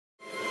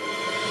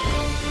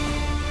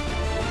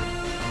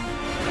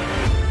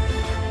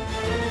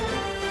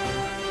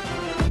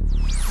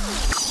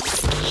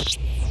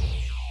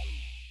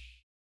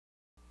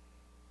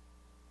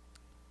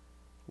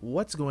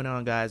What's going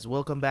on, guys?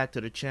 Welcome back to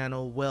the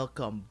channel.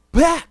 Welcome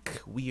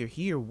back. We are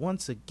here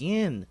once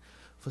again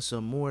for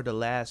some more The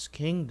Last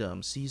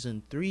Kingdom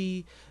season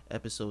 3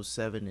 episodes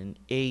 7 and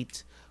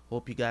 8.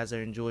 Hope you guys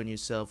are enjoying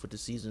yourself with the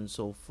season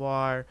so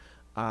far.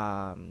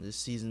 This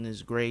season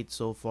is great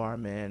so far,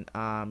 man.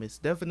 It's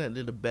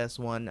definitely the best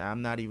one.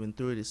 I'm not even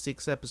through the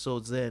 6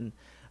 episodes in,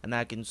 and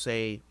I can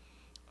say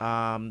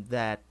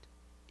that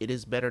it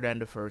is better than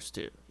the first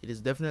two. It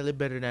is definitely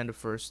better than the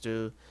first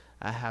two.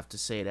 I have to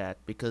say that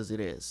because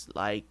it is.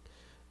 Like,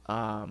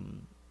 I've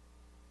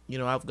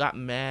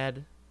gotten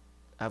mad,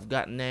 I've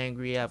gotten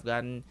angry, I've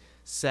gotten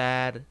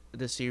sad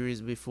the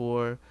series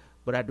before,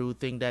 but I do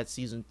think that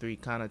season 3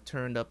 kind of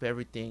turned up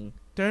everything.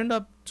 Turned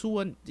up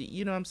to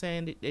you know what I'm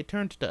saying? They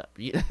turned it up.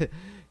 You know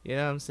what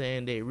I'm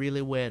saying? They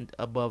really went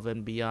above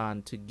and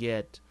beyond to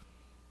get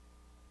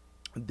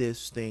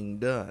this thing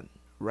done,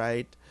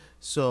 right?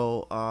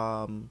 So,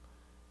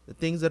 the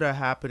things that are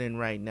happening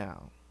right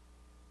now.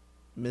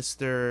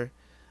 Mr.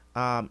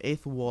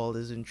 Episdoe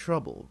is in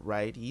trouble,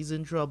 right? He's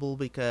in trouble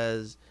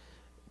because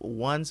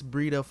once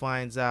Brida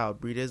finds out,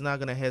 Brida is not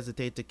going to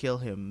hesitate to kill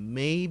him.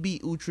 Maybe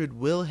Uhtred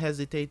will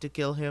hesitate to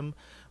kill him,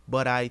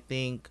 but I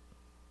think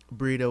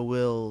Brida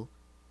will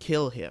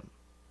kill him.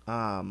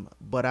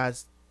 But I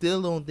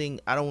don't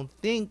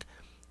think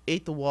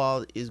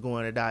Episdoe is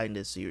going to die in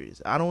this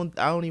series. I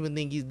don't even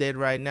think he's dead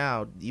right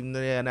now, even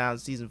though they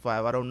announced season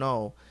 5. I don't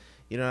know.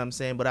 You know what I'm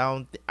saying? But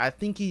I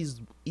think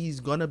he's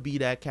gonna be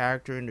that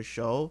character in the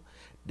show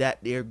that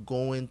they're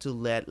going to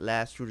let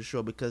last through the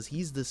show, because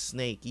he's the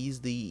snake, he's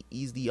the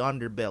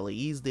underbelly,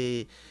 he's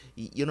the,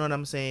 you know what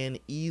I'm saying?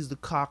 He's the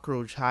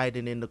cockroach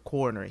hiding in the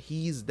corner.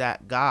 He's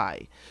that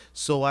guy.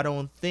 So I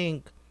don't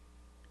think,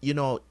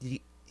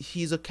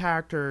 he's a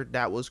character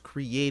that was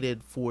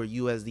created for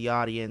you as the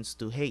audience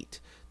to hate,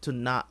 to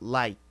not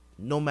like.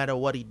 No matter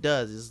what he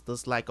does, it's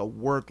just like a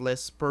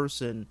worthless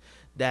person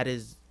that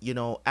is,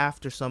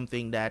 after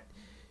something that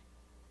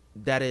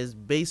is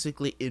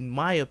basically, in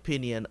my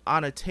opinion,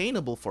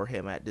 unattainable for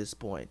him at this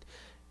point,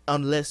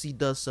 unless he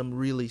does some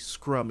really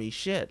scrummy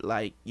shit,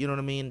 like, you know what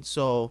I mean?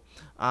 So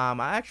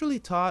I actually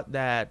thought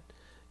that,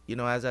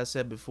 as I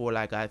said before,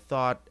 like, I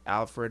thought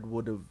Alfred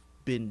would have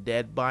been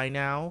dead by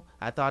now.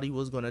 I thought he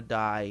was gonna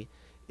die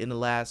in the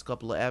last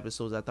couple of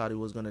episodes. I thought he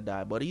was gonna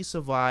die, but he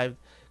survived,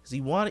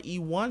 because he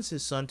wants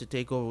his son to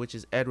take over, which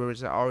is Edward.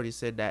 Which I already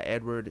said that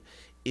Edward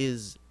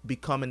is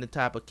becoming the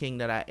type of king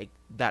that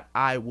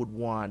I would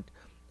want,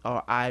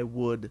 or I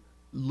would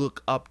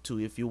look up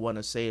to, if you want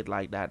to say it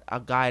like that. A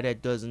guy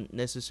that doesn't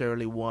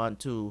necessarily want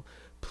to,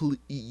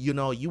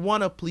 you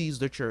want to please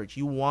the church.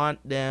 You want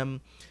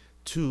them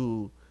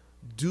to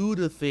do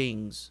the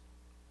things,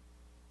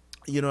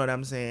 you know what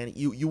I'm saying?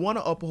 You want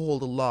to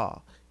uphold the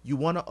law. You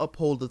want to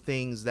uphold the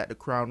things that the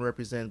crown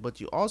represents,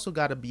 but you also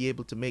got to be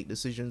able to make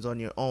decisions on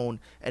your own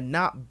and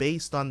not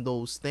based on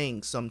those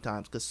things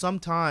sometimes, because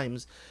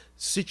sometimes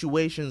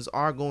situations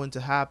are going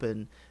to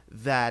happen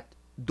that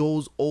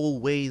those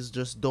old ways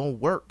just don't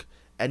work,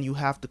 and you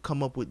have to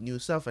come up with new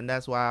stuff. And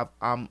that's why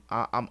I'm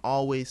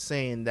always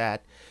saying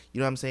that, you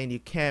know what I'm saying, you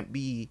can't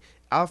be,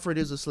 Alfred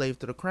is a slave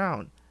to the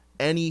crown,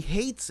 and he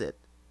hates it.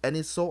 And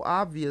it's so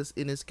obvious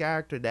in his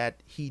character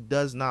that he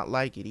does not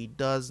like it. He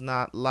does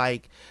not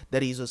like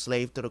that he's a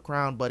slave to the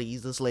crown, but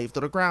he's a slave to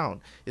the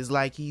crown. It's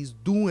like he's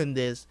doing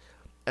this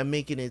and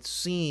making it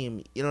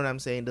seem, you know what I'm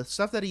saying? The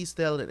stuff that he's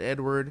telling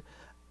Edward,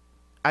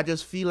 I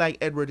just feel like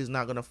Edward is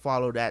not going to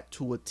follow that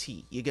to a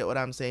T. You get what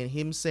I'm saying?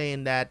 Him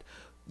saying that,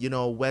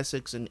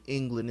 Wessex and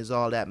England is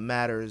all that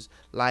matters,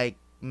 like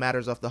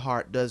matters of the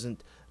heart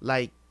doesn't,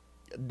 like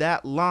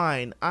that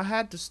line, I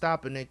had to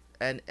stop and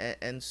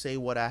say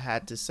what I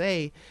had to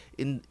say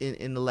in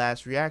the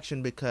last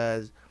reaction,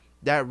 because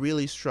that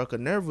really struck a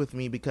nerve with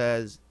me,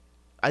 because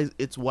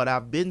it's what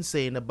I've been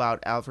saying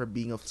about Alfred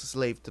being a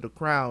slave to the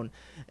crown,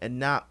 and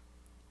not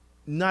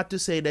to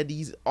say that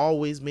he's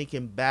always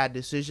making bad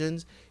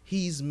decisions.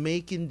 He's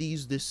making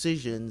these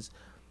decisions,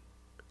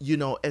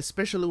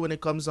 especially when it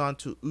comes on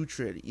to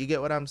Uhtred. You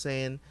get what I'm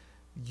saying?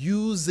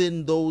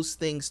 Using those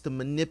things to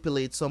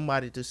manipulate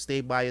somebody to stay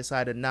by your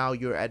side, and now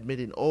you're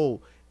admitting, oh,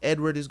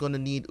 Edward is going to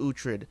need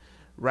Uhtred,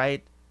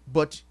 right?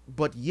 But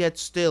yet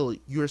still,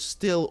 you're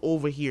still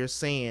over here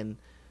saying,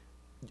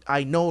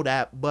 I know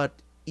that, but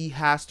he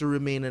has to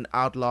remain an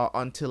outlaw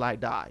until I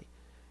die.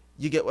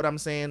 You get what I'm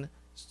saying?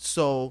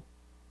 So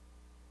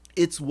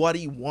it's what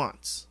he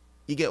wants.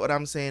 You get what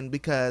I'm saying?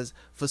 Because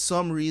for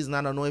some reason,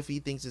 I don't know if he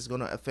thinks it's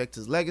going to affect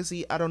his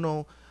legacy. I don't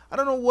know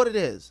what it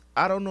is.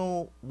 I don't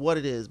know what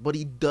it is, but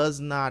he does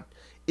not,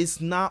 it's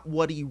not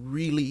what he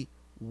really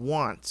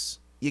wants.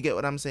 You get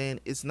what I'm saying?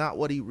 It's not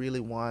what he really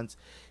wants.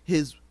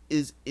 It's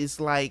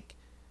like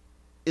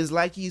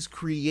he's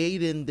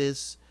creating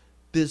this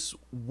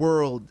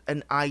world,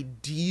 an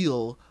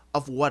ideal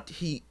of what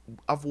he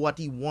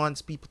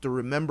wants people to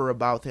remember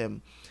about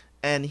him,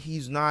 and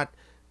he's not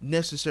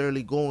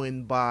necessarily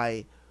going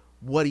by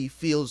what he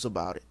feels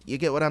about it. You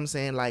get what I'm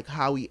saying? Like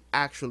how he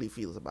actually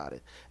feels about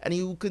it. And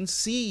you can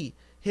see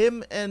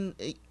him and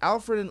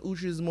Alfred and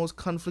Uhtred is the most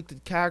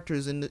conflicted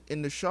characters in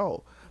the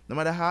show. No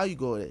matter how you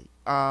go it.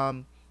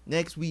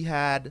 Next we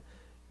had,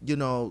 we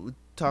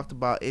talked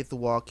about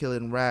Aethelwald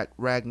killing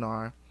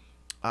Ragnar.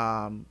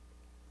 Um,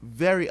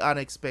 very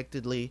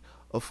unexpectedly,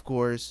 of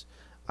course.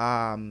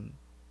 Um,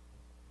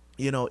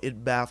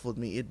 it baffled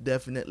me. It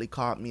definitely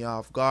caught me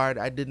off guard.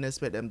 I didn't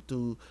expect them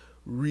to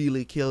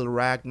really kill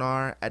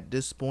Ragnar at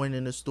this point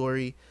in the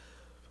story.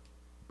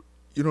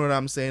 You know what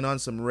I'm saying? On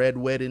some red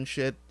wedding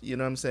shit. You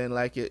know what I'm saying?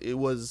 Like, it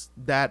was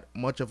that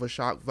much of a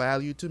shock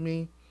value to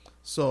me.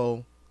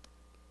 So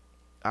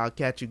I'll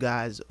catch you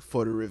guys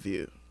for the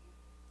review.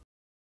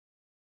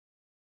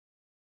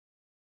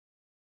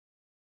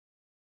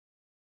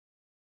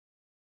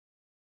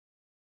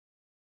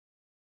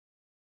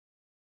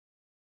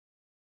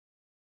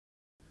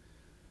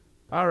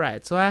 All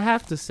right, so I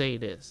have to say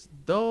this: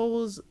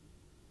 those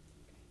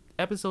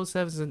episodes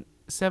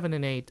 7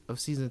 and 8 of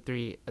season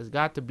 3 has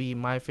got to be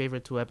my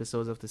favorite 2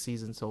 episodes of the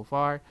season so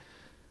far,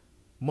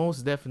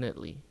 most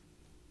definitely.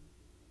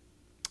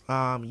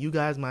 You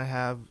guys might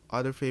have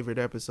other favorite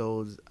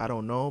episodes, I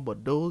don't know,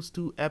 but those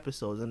 2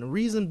 episodes, and the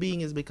reason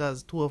being is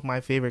because 2 of my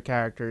favorite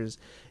characters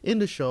in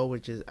the show,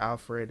 which is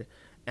Alfred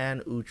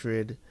and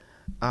Uhtred,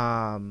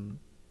 um,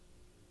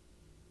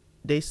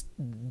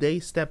 they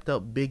stepped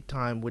up big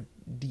time. With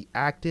the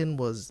acting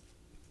was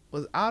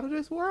out of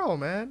this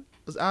world, man.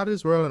 It was out of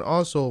this world, and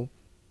also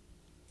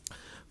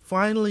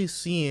finally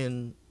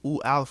seeing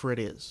who Alfred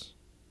is.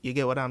 You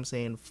get what I'm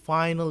saying?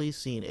 Finally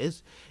seeing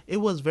it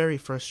was very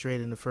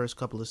frustrating the first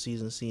couple of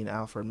seasons seeing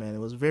Alfred, man. It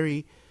was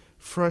very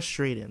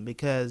frustrating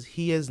because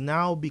he has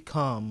now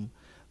become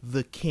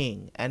the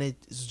king, and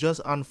it's just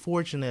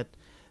unfortunate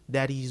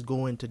that he's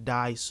going to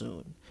die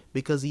soon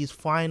because he's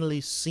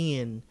finally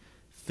seeing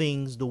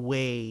things the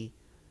way,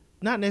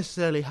 not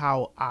necessarily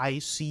how I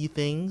see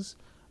things,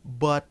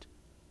 but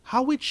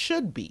how it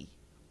should be.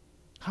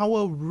 How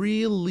a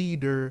real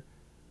leader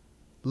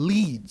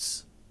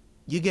leads.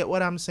 You get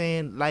what I'm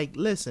saying? Like,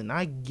 listen,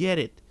 I get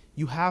it.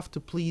 You have to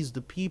please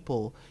the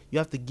people. You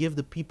have to give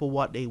the people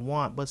what they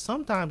want. But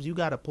sometimes you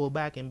got to pull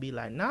back and be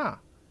like, nah,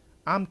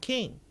 I'm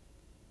king.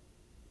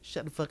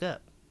 Shut the fuck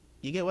up.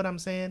 You get what I'm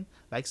saying?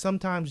 Like,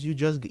 sometimes you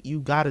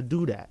got to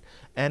do that.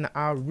 And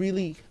I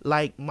really,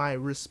 like, my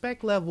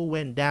respect level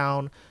went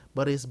down,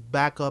 but it's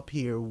back up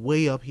here,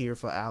 way up here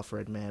for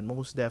Alfred, man.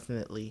 Most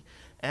definitely.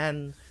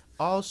 And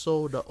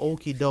also the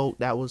okie doke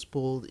that was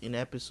pulled in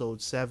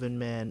episode 7,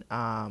 man.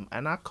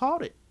 And I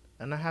called it,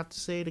 and I have to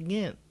say it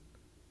again.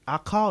 I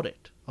called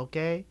it.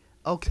 Okay,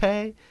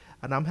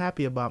 and I'm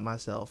happy about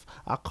myself.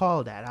 I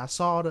called that. I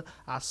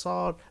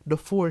saw the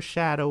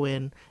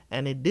foreshadowing,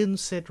 and it didn't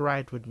sit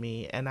right with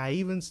me. And I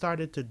even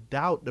started to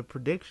doubt the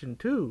prediction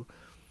too.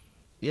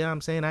 You know what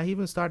I'm saying? I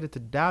even started to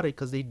doubt it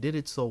because they did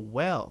it so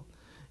well.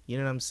 You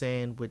know what I'm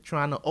saying? With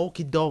trying to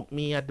okie doke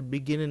me at the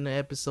beginning of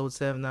episode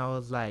 7, I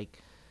was like,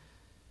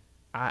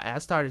 I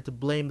started to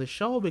blame the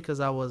show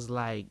because I was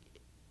like,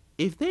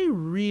 if they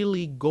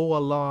really go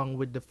along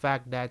with the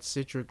fact that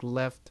Citric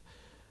left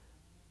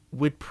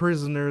with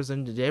prisoners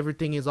and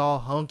everything is all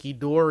hunky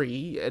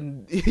dory,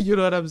 and you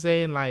know what I'm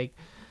saying, like,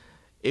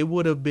 it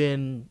would have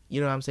been, you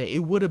know what I'm saying, it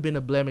would have been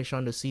a blemish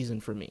on the season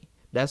for me.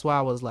 That's why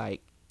I was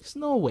like, there's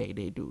no way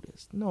they do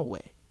this, no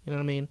way. You know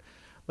what I mean?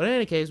 But in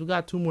any case, we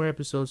got 2 more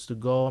episodes to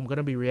go. I'm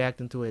gonna be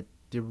reacting to it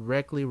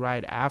directly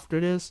right after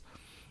this,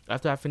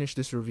 after I finish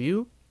this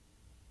review.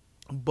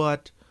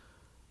 But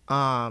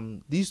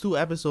these 2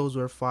 episodes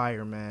were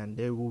fire, man.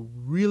 They were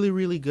really,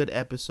 really good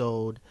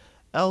episode.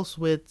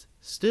 Elswith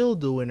still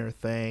doing her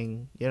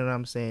thing. You know what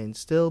I'm saying?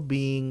 Still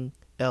being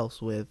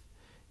Elswith.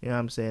 You know what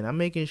I'm saying? I'm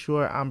making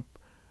sure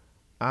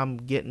I'm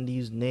getting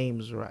these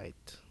names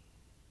right.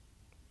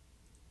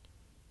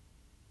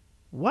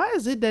 Why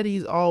is it that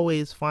he's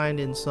always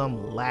finding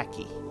some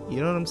lackey? You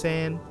know what I'm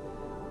saying?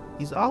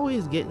 He's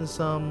always getting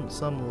some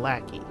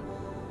lackey.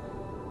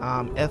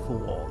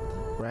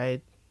 Ethelwald,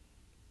 right?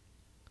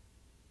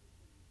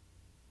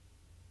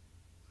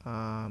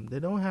 They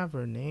don't have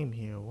her name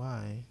here.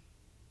 Why?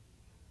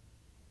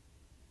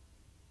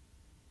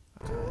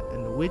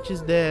 And the witch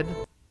is dead.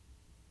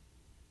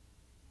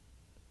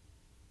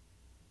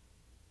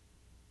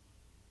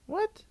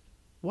 What?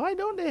 Why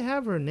don't they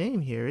have her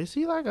name here? Is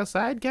he like a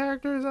side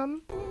character or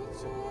something?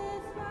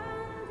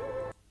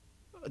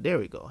 There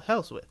we go.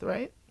 Helswith,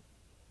 right?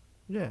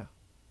 Yeah.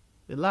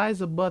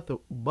 Eliza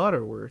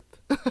Butterworth.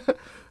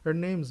 Her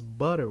name's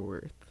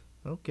Butterworth.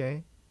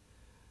 Okay.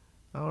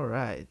 All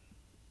right.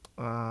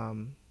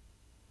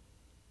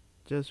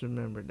 Just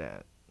remember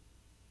that.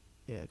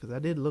 Yeah, because I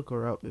did look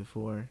her up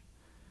before.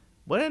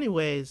 But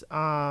anyways,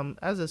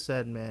 as I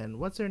said, man,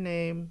 what's her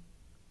name?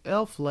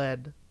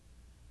 Elfled.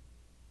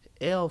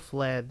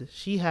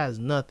 She has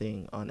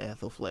nothing on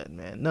Ethelfled,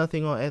 man.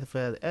 Nothing on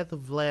Ethelfled.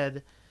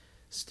 Ethelfled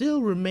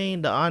still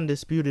remained the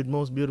undisputed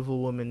most beautiful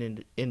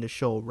woman in the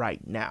show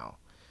right now.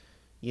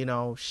 You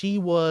know, she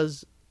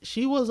was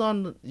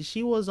on,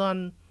 you know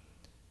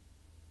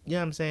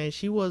what I'm saying?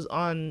 She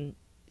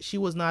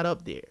was not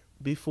up there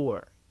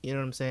before. You know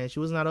what I'm saying? She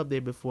was not up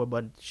there before,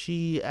 but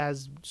she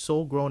has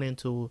so grown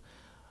into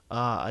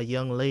a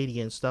young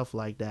lady and stuff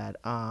like that.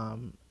 I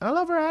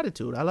love her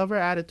attitude. I love her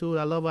attitude.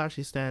 I love how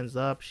she stands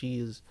up.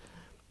 She's,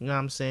 you know what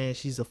I'm saying,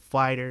 she's a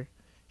fighter.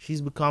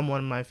 She's become one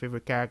of my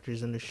favorite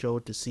characters in the show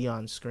to see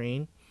on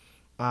screen.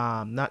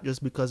 Not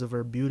just because of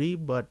her beauty,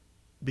 but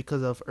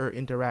because of her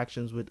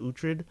interactions with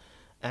Uhtred.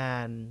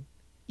 And,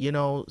 you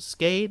know,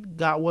 Skade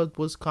got what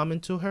was coming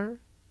to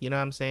her. You know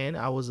what I'm saying?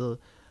 I was a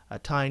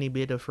tiny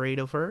bit afraid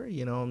of her.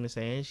 You know what I'm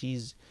saying?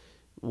 She's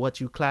what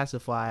you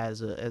classify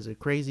as a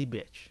crazy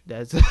bitch.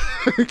 That's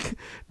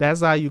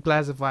that's how you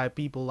classify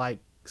people like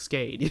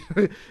Skade.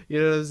 You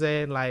know what I'm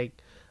saying?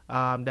 Like,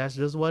 that's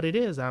just what it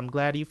is. I'm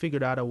glad he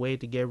figured out a way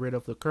to get rid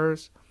of the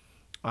curse.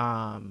 You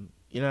know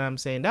what I'm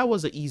saying? That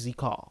was an easy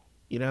call.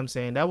 You know what I'm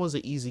saying? That was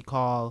an easy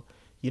call.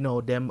 You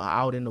know, them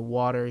out in the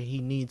water. He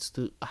needs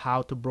to,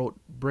 how to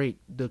break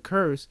the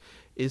curse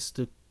is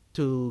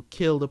to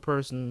kill the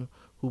person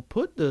who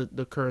put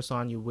the curse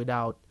on you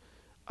without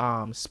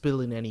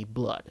spilling any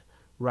blood,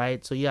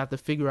 right? So you have to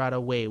figure out a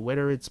way,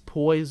 whether it's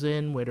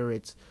poison, whether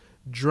it's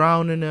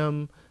drowning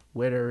them,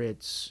 whether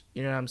it's,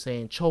 you know what I'm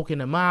saying, choking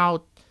them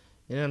out,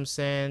 you know what I'm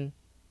saying?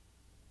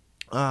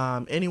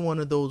 Any one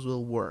of those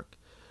will work.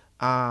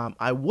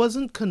 I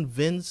wasn't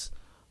convinced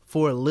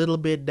for a little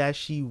bit that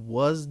she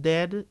was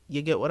dead.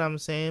 You get what I'm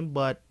saying?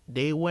 But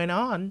they went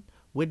on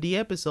with the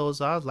episode,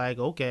 so I was like,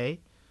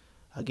 okay,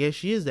 I guess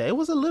she is dead. It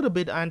was a little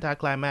bit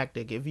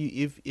anticlimactic,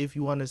 if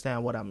you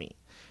understand what I mean.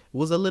 It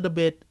was a little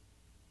bit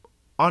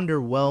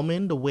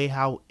underwhelming the way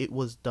how it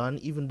was done,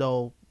 even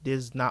though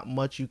there's not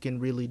much you can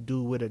really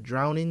do with a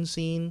drowning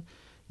scene,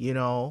 you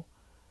know.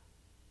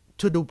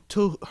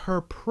 To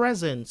her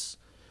presence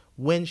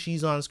when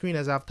she's on screen,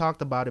 as I've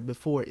talked about it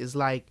before, is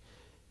like,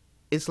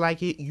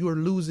 you're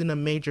losing a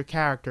major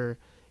character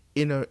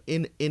in a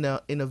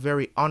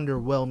very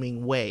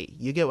underwhelming way.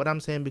 You get what I'm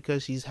saying?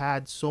 Because she's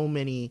had so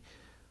many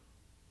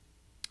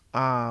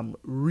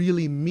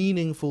really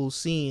meaningful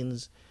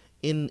scenes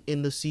in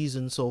the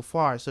season so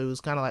far. So it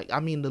was kind of like, I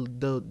mean,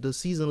 the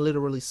season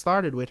literally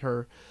started with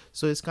her,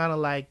 so it's kind of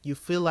like you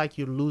feel like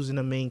you're losing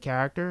a main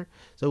character.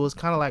 So it was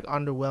kind of like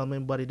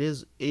underwhelming, but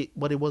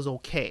it was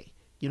okay.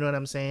 You know what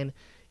I'm saying?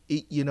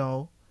 You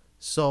know,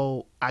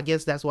 so I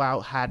guess that's why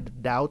I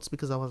had doubts,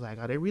 because I was like,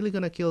 are they really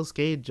gonna kill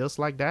Skade just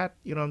like that?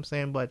 You know what I'm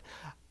saying? But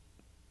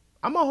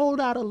I'm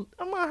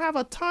gonna have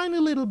a tiny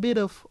little bit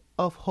of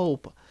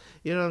hope.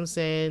 You know what I'm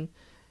saying?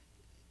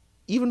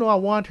 Even though I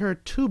want her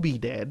to be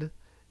dead,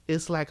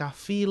 it's like I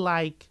feel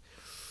like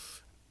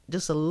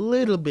just a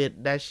little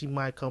bit that she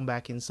might come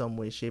back in some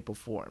way, shape, or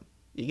form.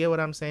 You get what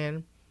I'm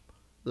saying?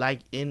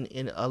 Like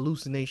in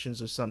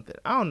hallucinations or something.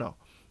 I don't know.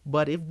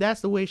 But if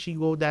that's the way she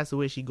goes, that's the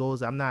way she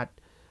goes. I'm not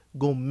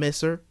gonna miss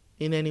her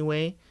in any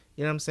way.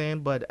 You know what I'm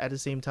saying? But at the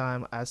same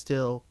time, I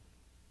still,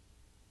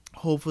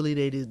 hopefully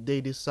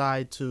they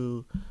decide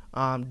to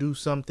do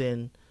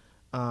something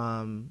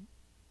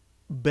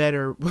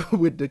better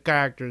with the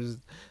characters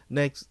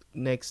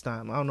next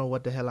time. I don't know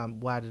what the hell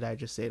why did I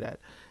just say that?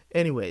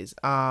 Anyways,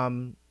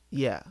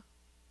 yeah,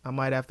 I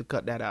might have to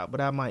cut that out, but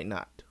I might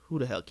not. Who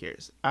the hell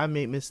cares? I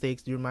make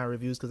mistakes during my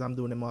reviews because I'm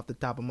doing them off the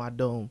top of my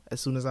dome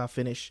as soon as I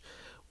finish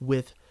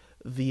with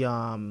the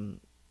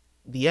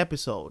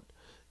episodes,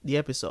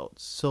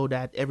 so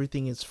that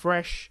everything is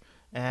fresh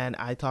and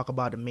I talk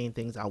about the main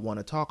things I want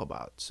to talk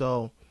about.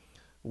 So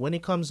when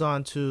it comes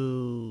on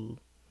to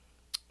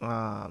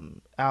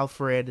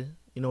Alfred,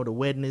 you know, the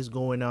wedding is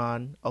going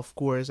on. Of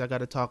course, I got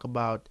to talk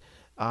about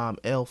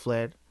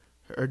Elfled.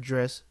 Her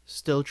dress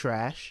still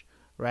trash,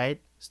 right?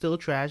 Still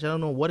trash. I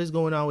don't know what is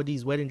going on with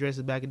these wedding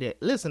dresses back in there.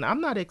 Listen, I'm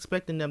not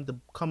expecting them to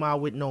come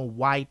out with no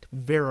white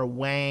Vera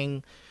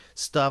Wang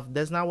stuff.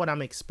 That's not what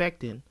I'm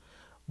expecting.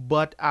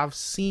 But I've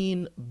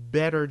seen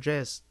better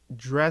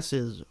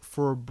dresses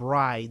for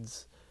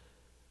brides.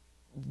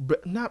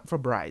 Not for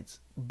brides.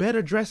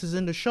 Better dresses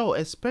in the show,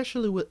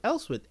 especially with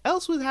Elswith.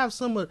 Elswith have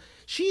some of,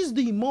 she's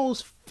the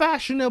most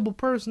fashionable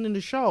person in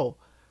the show.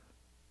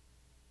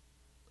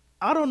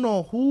 I don't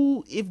know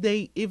who, if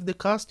the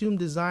costume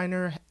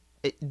designer,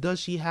 does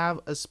she have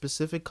a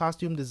specific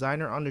costume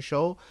designer on the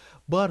show,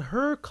 but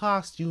her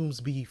costumes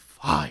be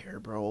fire,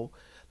 bro.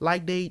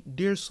 Like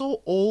they're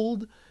so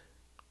old,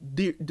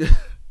 they're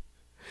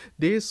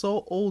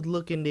so old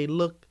looking, they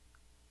look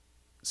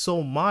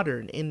so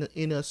modern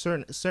in a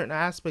certain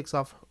aspects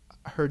of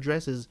her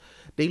dresses.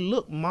 They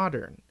look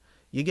modern.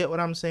 You get what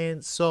I'm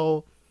saying?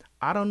 So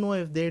I don't know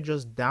if they're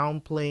just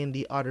downplaying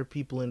the other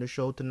people in the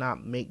show to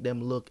not make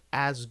them look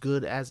as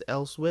good as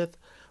Elswith,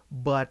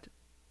 but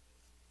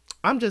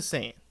I'm just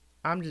saying.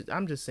 I'm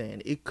just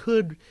saying.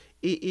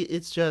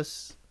 It's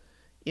just,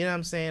 you know what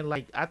I'm saying?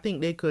 Like, I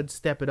think they could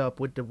step it up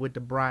with the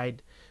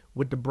bride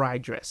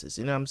dresses.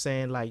 You know what I'm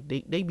saying? Like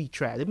they be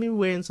trash. They be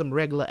wearing some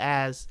regular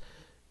ass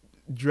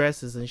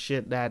dresses and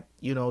shit that,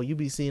 you know, you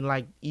be seeing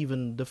like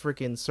even the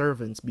freaking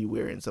servants be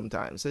wearing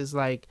sometimes. So it's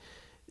like,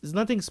 there's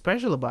nothing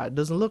special about it. It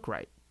doesn't look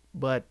right.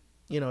 But,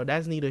 you know,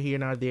 that's neither here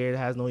nor there. It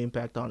has no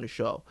impact on the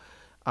show.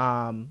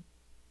 Uhtred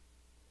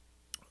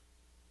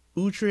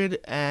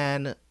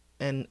and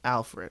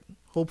Alfred.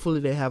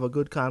 Hopefully they have a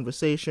good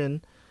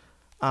conversation.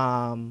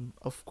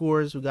 Of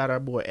course, we got our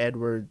boy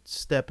Edward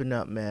stepping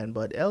up, man.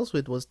 But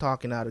Elswith was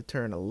talking out of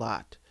turn a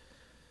lot,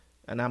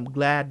 and I'm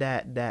glad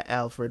that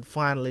Alfred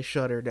finally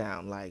shut her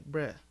down. Like,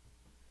 bruh,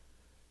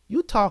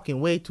 you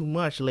talking way too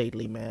much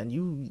lately, man.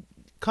 You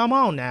come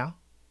on now,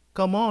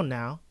 come on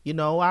now. You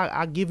know,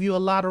 I give you a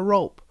lot of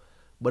rope,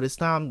 but it's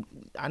time.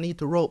 I need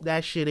to rope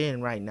that shit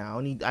in right now.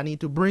 I need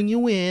to bring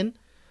you in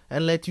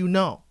and let you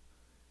know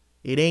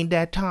it ain't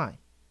that time.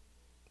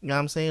 You know what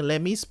I'm saying?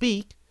 Let me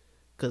speak.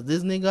 Cause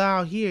this nigga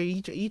out here,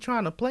 he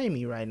trying to play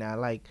me right now.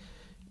 Like,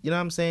 you know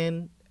what I'm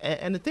saying?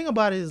 And the thing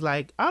about it is,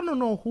 like, I don't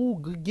know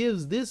who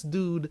gives this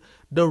dude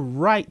the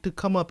right to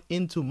come up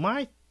into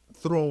my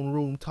throne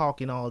room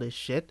talking all this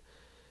shit.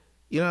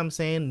 You know what I'm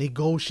saying?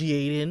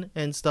 Negotiating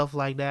and stuff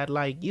like that.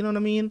 Like, you know what I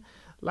mean?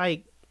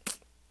 Like,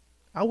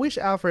 I wish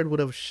Alfred would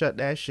have shut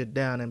that shit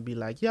down and be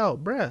like, yo,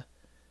 bruh,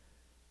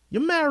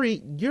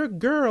 your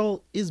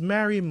girl is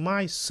marrying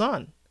my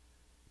son,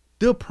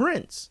 the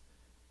prince,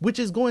 which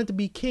is going to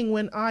be king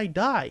when I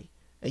die.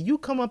 And you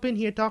come up in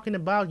here talking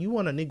about you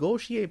want to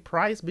negotiate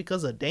price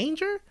because of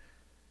danger?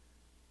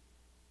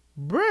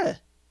 Bruh.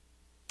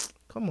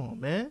 Come on,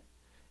 man.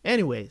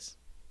 Anyways.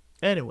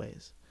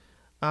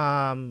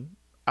 I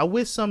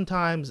wish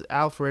sometimes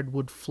Alfred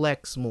would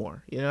flex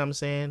more. You know what I'm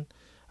saying?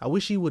 I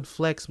wish he would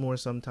flex more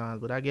sometimes.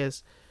 But I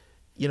guess,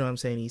 you know what I'm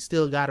saying, he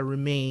still got to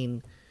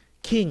remain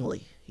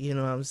kingly. You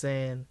know what I'm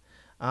saying?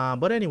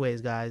 But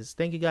anyways, guys,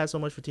 thank you guys so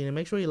much for tuning in.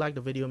 Make sure you like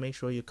the video, make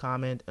sure you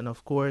comment, and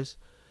of course,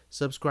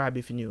 subscribe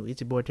if you're new.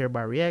 It's your boy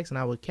Terabyte Reacts, and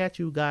I will catch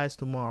you guys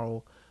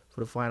tomorrow for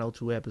the final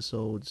 2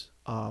 episodes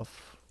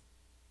of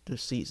the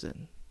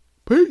season.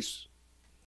 Peace.